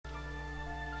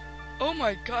Oh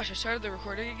my gosh, I started the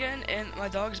recording again and my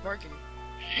dog's barking.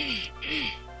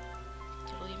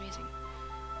 Totally amazing.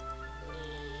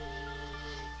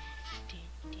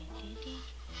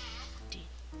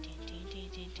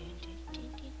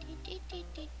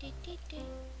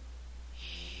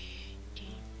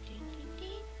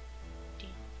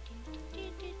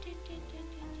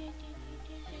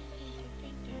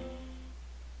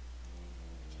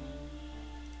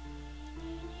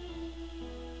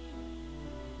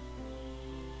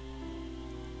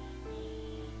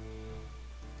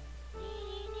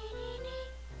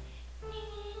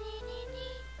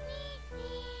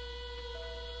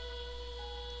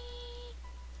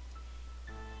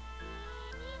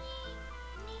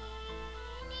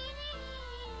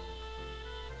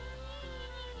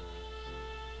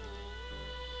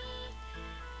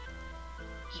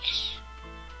 Yes.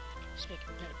 Let's make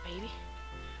another baby.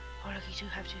 Oh, look, you two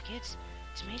have 2 kids.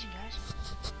 It's amazing, guys. Oh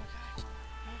my god.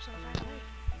 I'm so far away.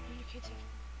 You and your kids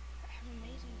have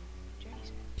amazing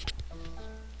journeys.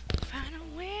 Final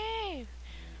wave.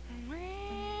 Wave.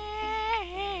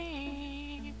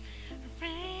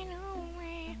 Final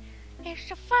wave. It's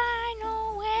the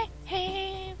final wave.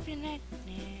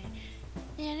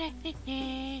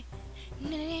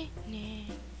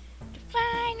 The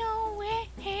final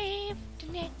wave.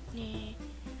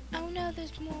 Oh no,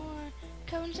 there's more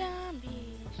cone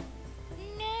zombies.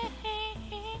 No. Oh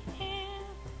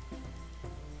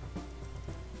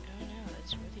no,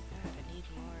 that's really bad. I need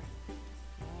more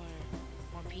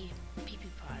PP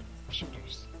pod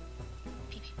shooters.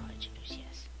 PP pod shooters,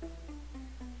 yes.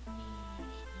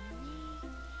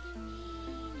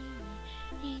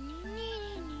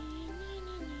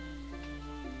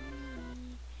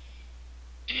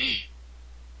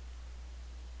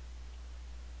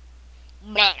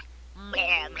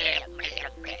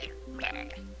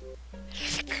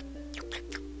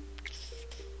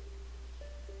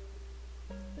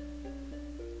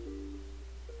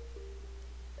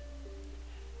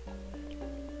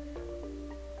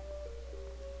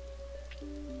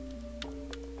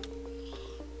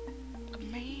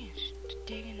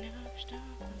 Digging up stuff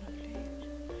on the place.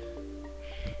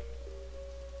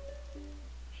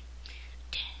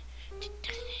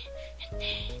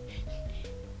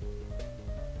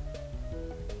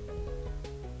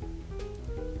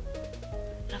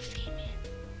 Love the game, man.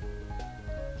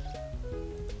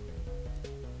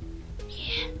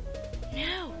 Yeah.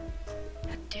 No.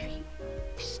 How dare you?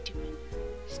 Stupid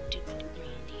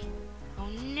Randy. Oh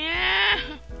no.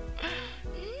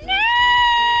 No.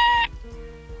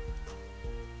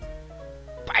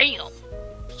 Bam!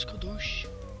 Skadoosh.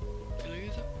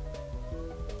 Beleza?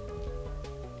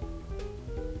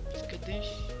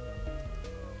 Skadoosh.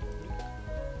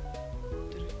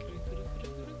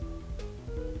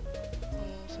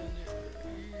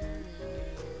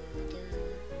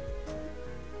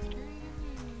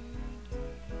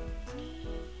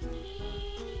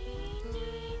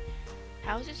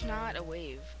 How is this not a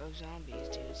wave of zombies,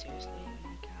 dude? Seriously? Oh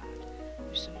my god.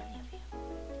 There's so many of you.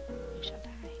 You shall die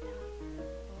now.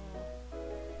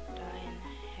 Die in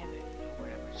heaven, or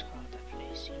whatever it's called, that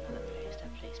place. You know that place,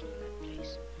 that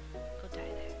place. Go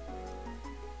die there.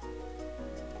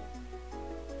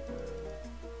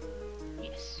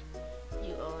 Yes.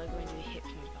 You all are going to be hit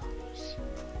from bombs.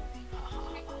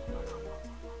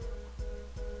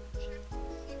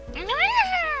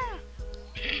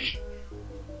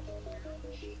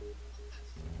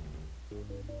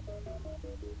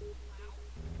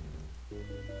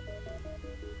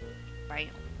 Bam.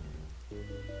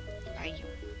 Bam.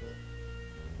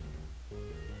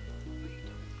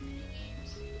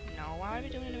 No, why are we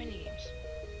doing the mini games?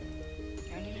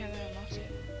 I don't even have that unlocked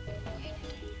yet.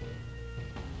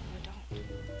 No, don't.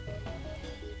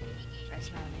 That's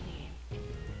not a mini game.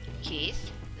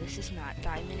 Keith, this is not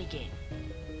thy mini game.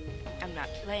 I'm not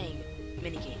playing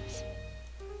mini games.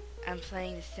 I'm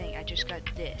playing the thing. I just got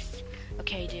this.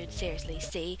 Okay, dude, seriously,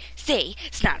 see,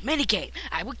 it's not a mini game.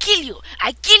 I will kill you.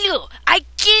 I kill you.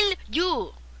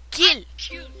 Kill.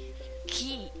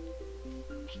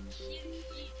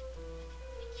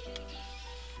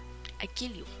 I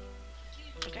kill you.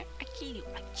 Okay? I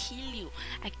kill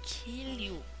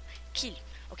you. Kill.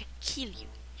 Okay? Kill you.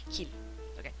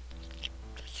 Okay?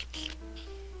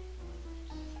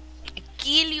 I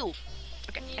kill you.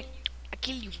 Okay? I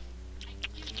kill you.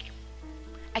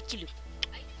 I kill you.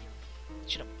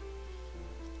 Shut up.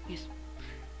 Yes.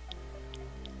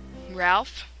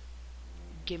 Ralph,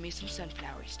 give me some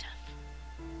sunflower stuff.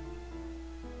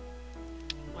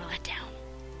 Well, let down.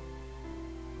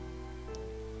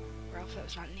 Ralph, that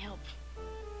was not any help.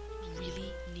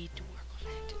 Really need to work on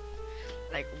that.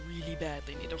 Like, really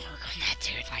badly need to work on that,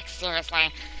 dude. Like,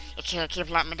 seriously. Keep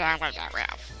letting me down like that,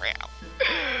 Ralph. Ralph.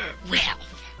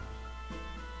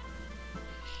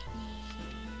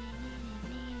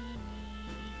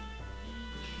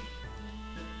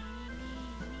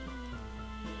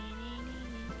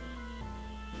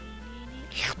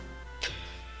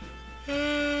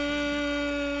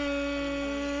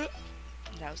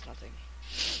 That was nothing.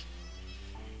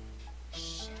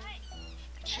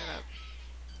 Shut up.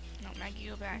 No, Maggie,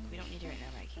 go back. We don't need you right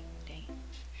now, Maggie. Dang it.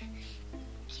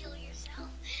 Kill yourself.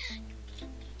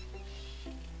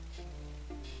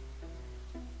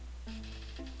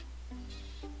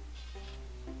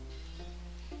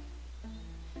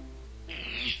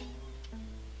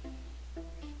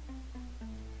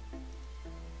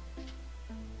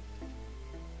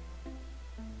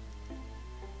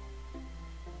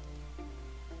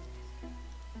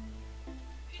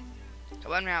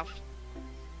 Come on, Ralph.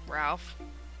 Ralph.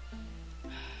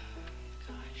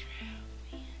 Gosh, Ralph,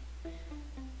 man.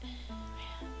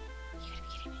 Ralph. You gotta be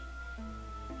kidding me.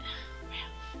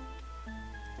 Ralph.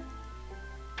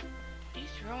 What are you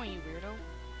throwing, you weirdo?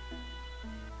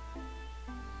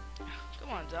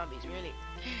 Come on, zombies, really.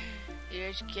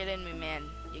 You're just killing me, man.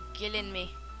 You're killing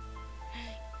me.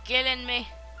 Killing me.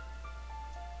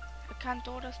 I can't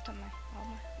do this to all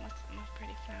my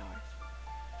pretty flowers.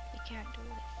 You can't do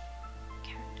this.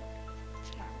 Can't do it.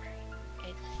 It's not right.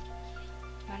 It's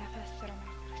manifest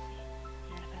democracy.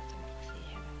 Manifest democracy.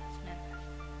 It's manifest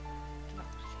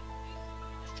democracy.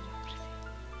 It's democracy.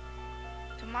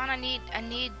 Come on, I need.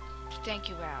 Thank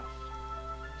you, Ralph.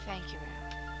 Thank you,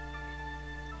 Ralph.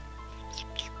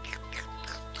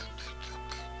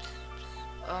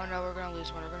 Oh no, we're gonna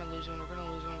lose one. We're gonna lose one. We're gonna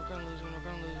lose one. We're gonna lose one. We're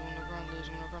gonna lose one. We're gonna lose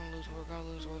one. We're gonna lose one. We're gonna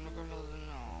lose one. We're gonna lose one.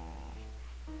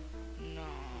 No.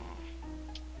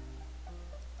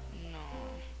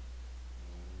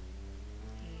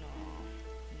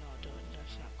 No, dude,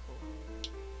 that's not cool.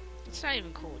 It's not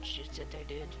even cool what you just did there,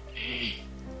 dude.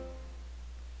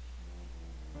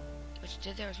 What you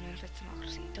did there was manifest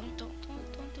democracy. Don't do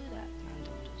that, man.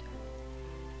 Don't do that.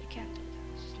 You can't do that.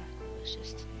 It's just not cool. It's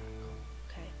just not cool.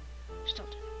 Okay? Just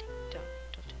don't do that, dude.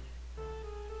 Don't do that.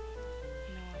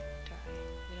 You know what? Die.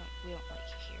 We don't like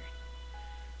you here.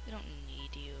 We don't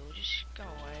need you. Just go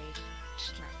away. It's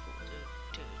just not cool, dude.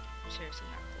 Dude, seriously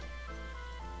not cool.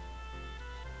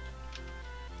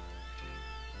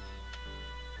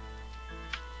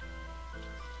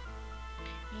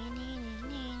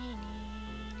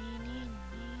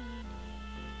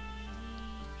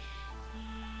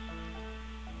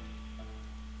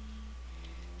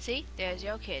 See, there's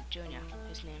your kid, Junior.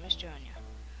 His name is Junior.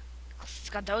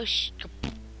 Skadosh.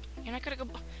 You're not gonna go.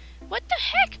 What the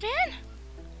heck, man?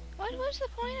 What was the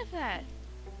point of that?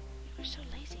 You were so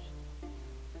lazy.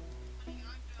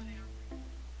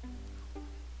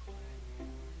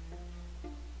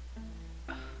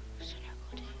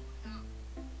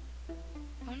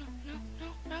 Oh no,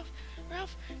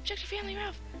 Ralph, check your family,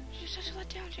 Ralph. You're such a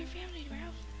letdown to your family,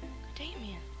 Ralph. God dang it,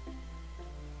 man.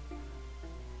 I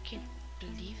can't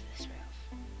believe this, Ralph.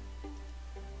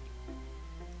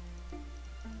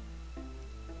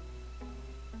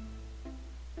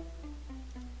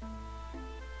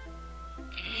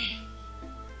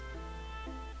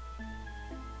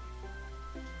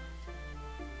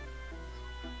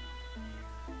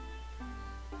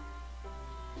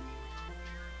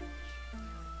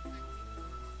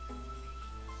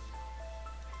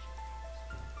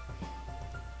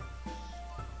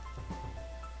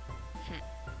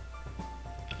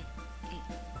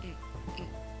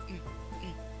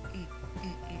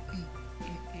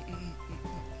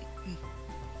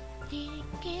 You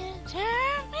can tell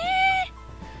me.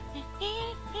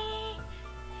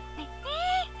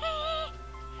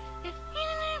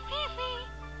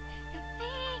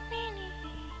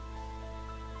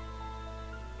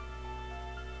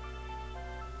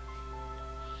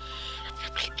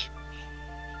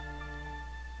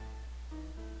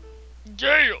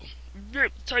 Yeah,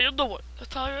 that's how you do it.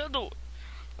 That's how you do it.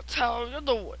 That's how you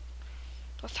do it.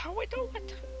 That's how we do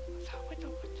it. That's how we do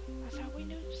it. That's how we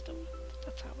do it.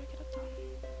 That's how we get it done.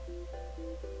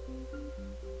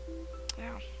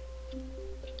 Yeah.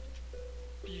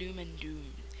 Bloom and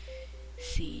doom.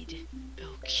 Seed.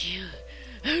 Oh, cute.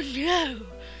 Oh no.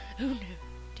 Oh no.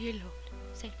 Dear Lord.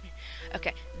 Save me.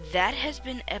 Okay. That has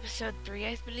been episode 3,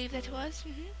 I believe that was.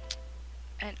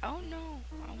 And oh no.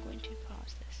 I'm going to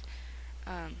pause this.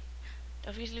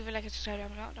 Don't forget to leave a like and subscribe down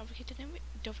below. Don't forget to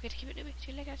keep it moving.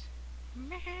 See you later, guys.